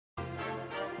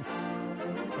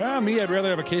Me, I'd rather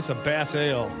have a case of Bass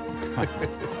Ale.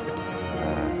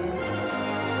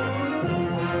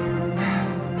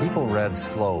 People read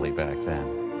slowly back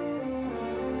then.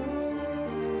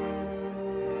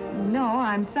 No,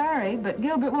 I'm sorry, but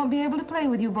Gilbert won't be able to play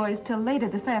with you boys till later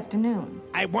this afternoon.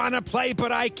 I want to play,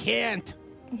 but I can't.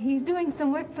 He's doing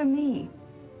some work for me.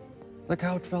 The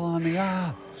couch fell on me.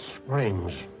 Ah.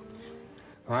 Springs.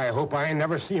 I hope I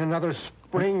never see another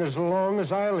spring as long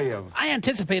as I live. I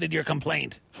anticipated your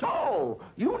complaint. So,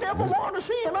 you never want to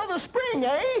see another spring,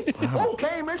 eh?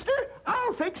 Okay, mister,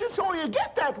 I'll fix it so you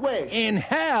get that wish. In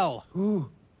hell. Who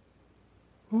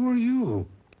are you?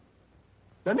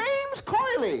 The name's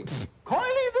Coily.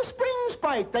 Coily the Spring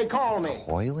Spike, they call me.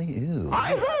 Coily? Ew.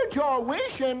 I heard your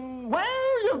wish, and,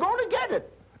 well, you're going to get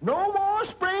it. No more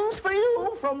springs for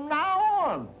you from now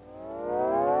on.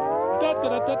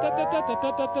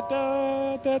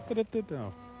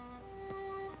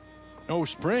 No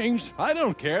springs. I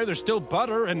don't care. There's still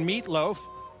butter and meatloaf.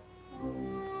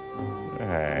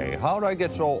 Hey, how'd I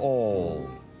get so old?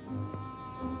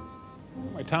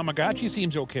 My Tamagotchi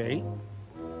seems okay.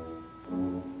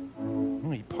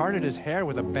 He parted his hair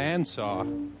with a bandsaw.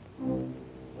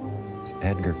 This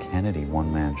Edgar Kennedy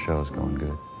one-man show's going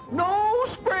good. No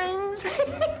springs.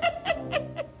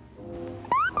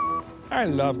 I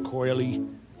love Coily.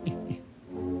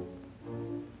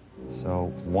 So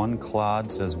one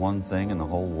clod says one thing and the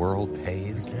whole world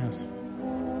pays? Yes.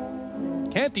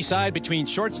 Can't decide between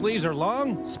short sleeves or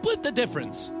long? Split the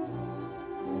difference.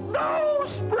 No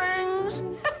springs.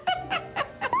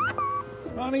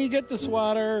 Honey, get the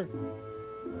swatter.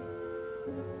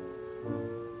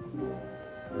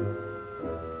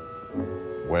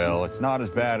 Well, it's not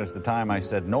as bad as the time I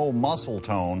said no muscle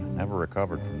tone. Never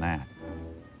recovered from that.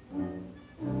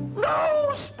 No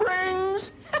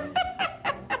springs.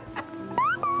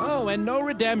 Oh, and no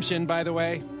redemption, by the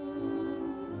way.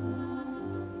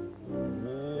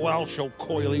 Well, show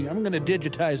Coily. I'm going to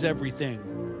digitize everything.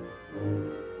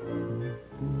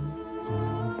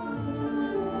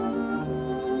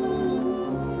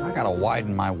 I gotta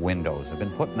widen my windows. I've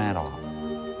been putting that off.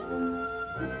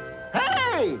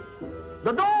 Hey,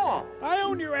 the door. I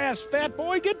own your ass, fat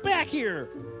boy. Get back here.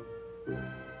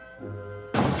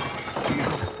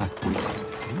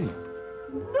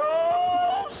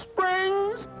 No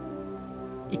springs.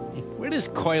 Where does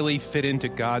Coily fit into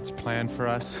God's plan for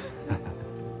us?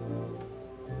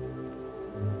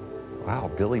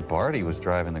 Wow, Billy Barty was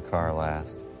driving the car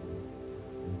last.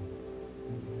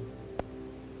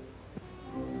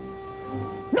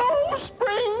 No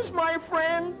springs, my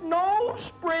friend. No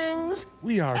springs.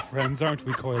 We are friends, aren't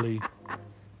we, Coily?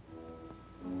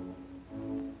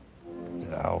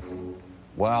 Oh,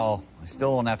 well, I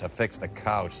still don't have to fix the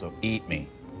couch, so eat me.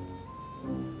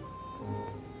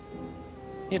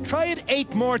 You try it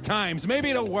 8 more times. Maybe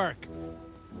it'll work.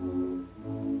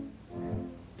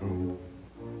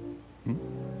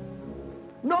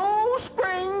 No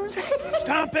springs.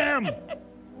 Stop him!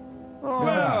 Oh,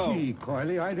 Wow. gee,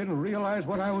 Coily, I didn't realize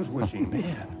what I was wishing.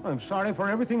 I'm sorry for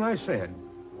everything I said.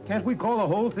 Can't we call the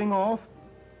whole thing off?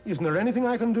 Isn't there anything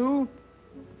I can do?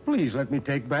 Please let me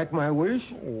take back my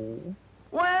wish.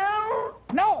 Well,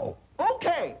 No!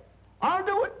 okay. I'll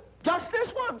do it just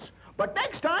this once. But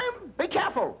next time, be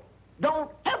careful. Don't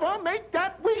ever make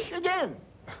that wish again.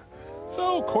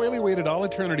 So, Coily waited all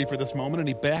eternity for this moment, and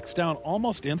he backs down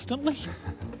almost instantly?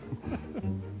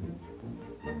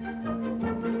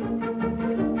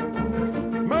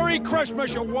 Merry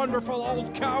Christmas, you wonderful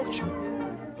old couch.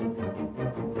 From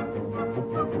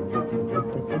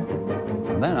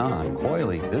then on,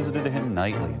 Coily visited him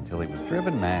nightly until he was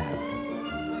driven mad.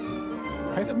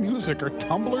 Why the music? Are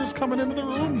tumblers coming into the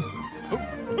room?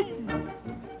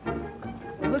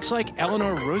 It looks like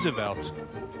Eleanor Roosevelt.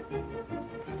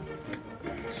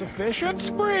 Sufficient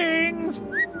springs!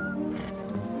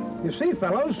 You see,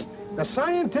 fellows, the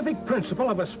scientific principle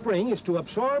of a spring is to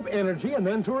absorb energy and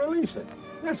then to release it.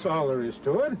 That's all there is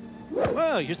to it.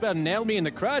 Well, you just about nailed me in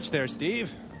the crotch there,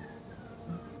 Steve.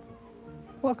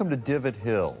 Welcome to Divot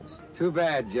Hills. Too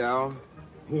bad, Joe.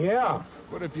 Yeah.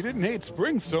 But if you didn't hate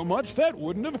springs so much, that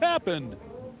wouldn't have happened.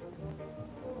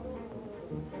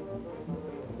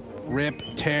 Rip,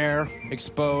 tear,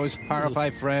 expose, horrify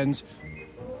friends.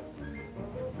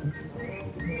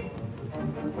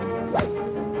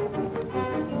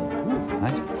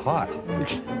 Nice putt.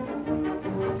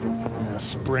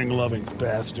 Spring-loving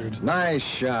bastard. Nice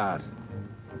shot.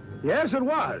 Yes, it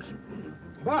was.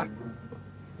 But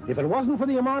if it wasn't for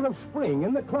the amount of spring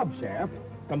in the club shaft,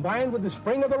 combined with the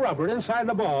spring of the rubber inside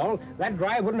the ball, that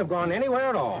drive wouldn't have gone anywhere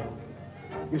at all.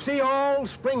 You see, all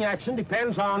spring action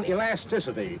depends on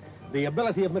elasticity. the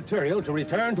ability of material to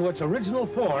return to its original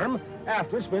form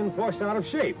after it's been forced out of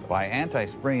shape. By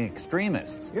anti-spring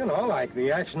extremists. You know, like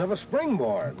the action of a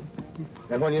springboard.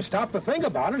 And when you stop to think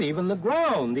about it, even the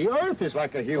ground, the earth is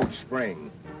like a huge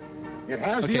spring. It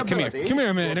has the ability come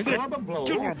here, man. to absorb a blow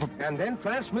and then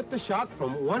transmit the shock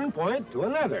from one point to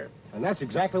another. And that's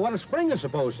exactly what a spring is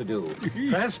supposed to do.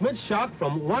 Transmit shock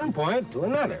from one point to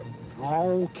another.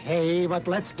 Okay, but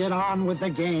let's get on with the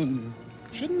game.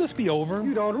 Shouldn't this be over?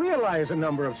 You don't realize the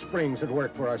number of springs that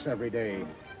work for us every day.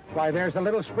 Why, there's a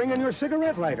little spring in your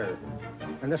cigarette lighter,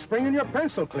 and the spring in your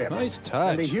pencil clip. Nice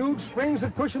touch. And the huge springs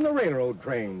that cushion the railroad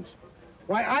trains.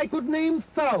 Why, I could name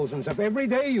thousands of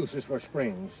everyday uses for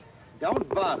springs. Don't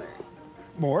bother.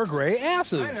 More gray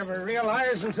asses. I never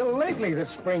realized until lately that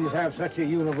springs have such a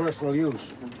universal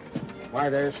use. Why,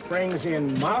 there's springs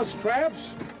in mouse traps,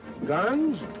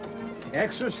 guns,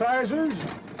 exercisers,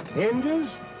 hinges,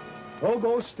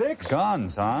 pogo sticks.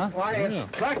 Guns, huh? Why, it's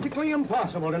practically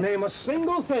impossible to name a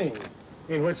single thing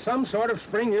in which some sort of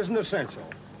spring isn't essential,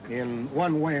 in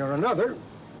one way or another.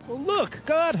 Well, look,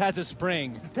 God has a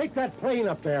spring. Take that plane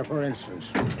up there, for instance.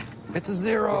 It's a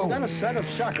zero. It's got a set of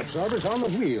shock absorbers on the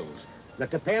wheels that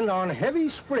depend on heavy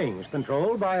springs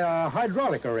controlled by a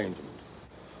hydraulic arrangement.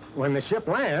 When the ship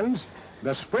lands,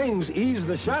 the springs ease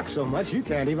the shock so much you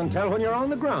can't even tell when you're on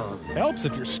the ground. Helps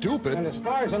if you're stupid. And as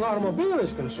far as an automobile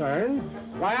is concerned,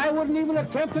 why, I wouldn't even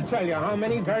attempt to tell you how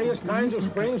many various kinds of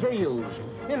springs are used,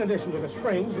 in addition to the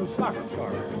springs and shock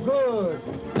absorbers.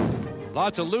 Good.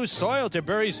 Lots of loose soil to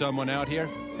bury someone out here.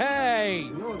 Hey!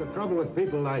 You know, the trouble with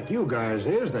people like you guys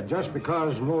is that just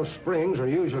because most springs are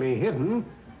usually hidden,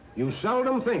 you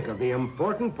seldom think of the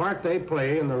important part they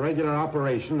play in the regular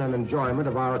operation and enjoyment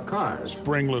of our cars.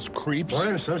 Springless creeps. For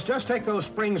instance, just take those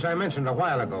springs I mentioned a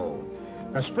while ago.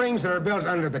 The springs that are built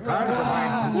under the car to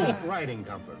provide riding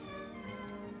comfort.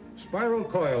 Spiral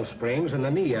coil springs in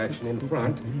the knee action in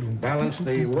front balance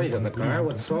the weight of the car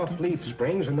with soft leaf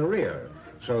springs in the rear,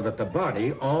 so that the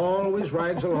body always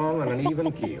rides along on an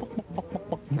even keel.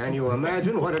 Can you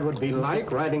imagine what it would be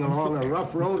like riding along a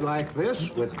rough road like this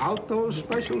without those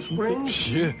special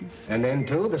springs? And then,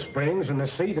 too, the springs in the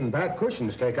seat and back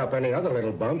cushions take up any other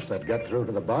little bumps that get through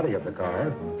to the body of the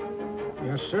car.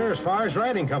 Yes, sir, as far as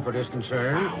riding comfort is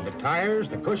concerned, the tires,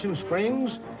 the cushion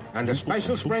springs, and the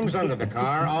special springs under the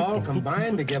car all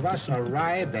combine to give us a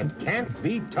ride that can't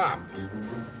be topped.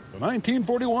 The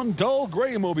 1941 Dull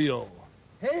Gray Mobile.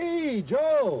 Hey,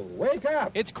 Joe, wake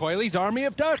up. It's Coyley's Army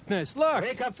of Darkness. Look.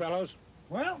 Wake up, fellows.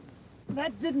 Well,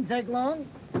 that didn't take long.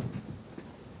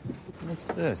 What's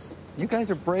this? You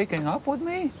guys are breaking up with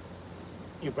me?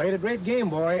 You played a great game,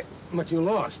 boy, but you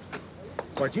lost.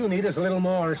 What you need is a little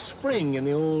more spring in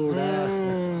the old...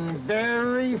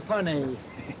 Very funny.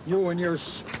 You and your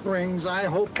springs, I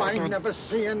hope I never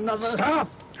see another... Stop!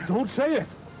 Don't say it.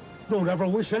 Don't ever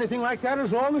wish anything like that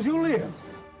as long as you live.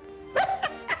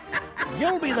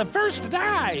 You'll be the first to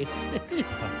die.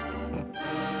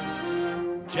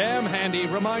 Jam Handy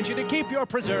reminds you to keep your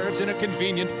preserves in a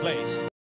convenient place.